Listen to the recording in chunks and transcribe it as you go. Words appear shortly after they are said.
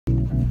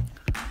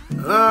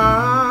Na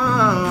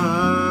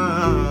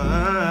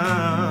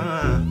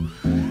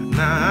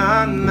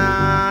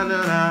na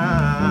na na,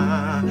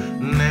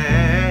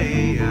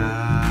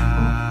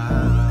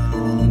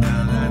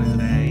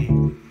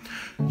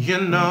 you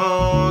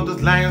know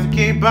those lines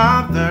keep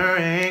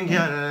bothering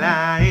your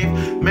life,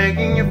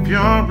 making you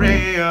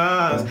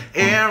furious,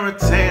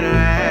 irritated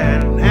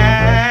and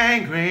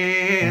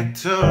angry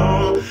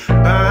too.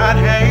 But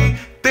hey,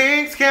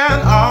 things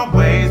can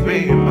always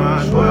be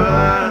much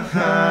worse.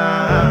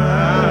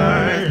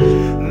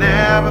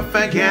 Never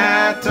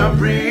forget to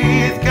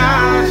breathe,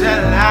 'cause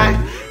your life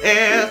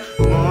is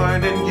more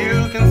than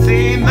you can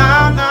see.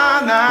 Na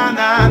na na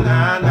na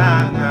na na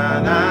na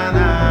na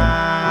na.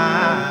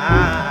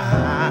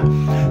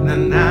 Na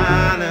na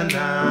na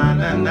na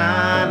na na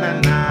na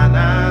na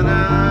na na.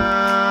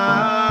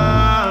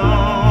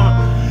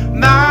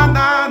 Na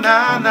na na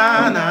na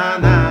na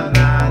na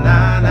na na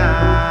na.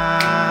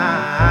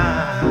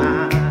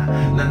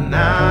 Na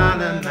na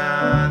na na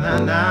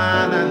na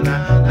na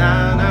na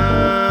na.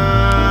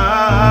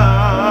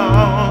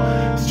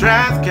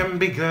 Stress can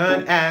be good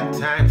at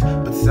times,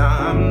 but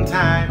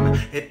sometimes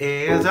it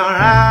is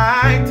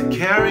alright to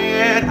carry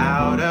it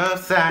out of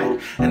sight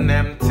and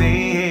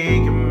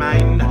empty your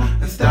mind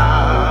and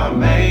start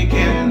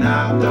making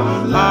up.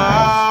 Don't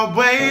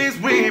always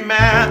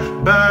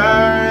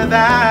remember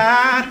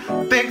that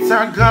things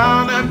are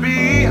gonna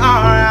be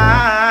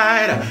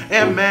alright.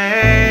 It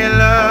may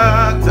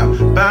look tough,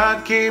 but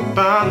keep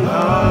on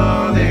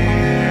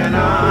holding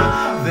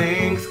on.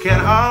 Things can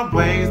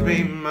always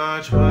be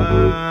much worse.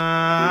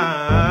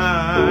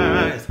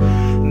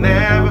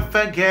 Never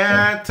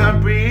forget to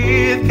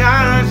breathe,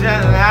 'cause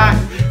your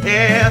life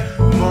is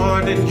more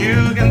than you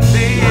can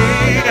see.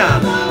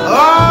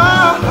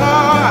 Oh,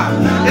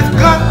 it's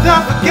good to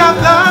forget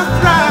the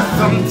stress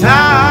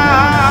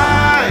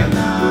sometimes.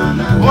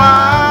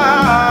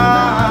 Wow,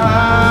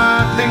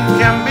 things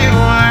can be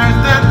worse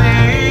than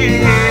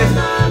these.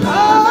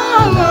 Oh,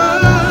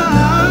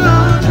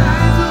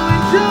 try to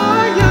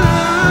enjoy your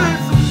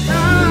life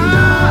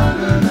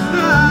sometimes.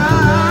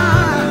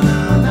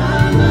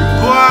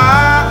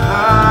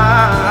 Wow,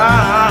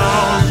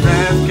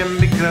 stress can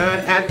be good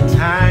at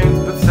times,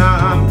 but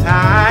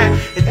sometimes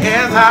it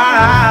is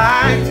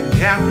alright to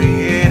carry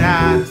it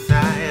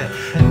outside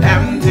and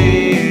empty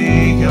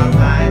your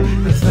mind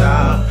and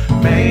stop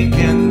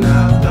making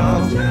up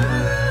those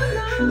lies.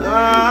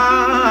 Oh,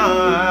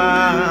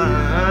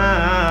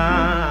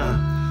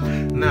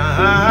 na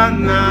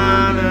na.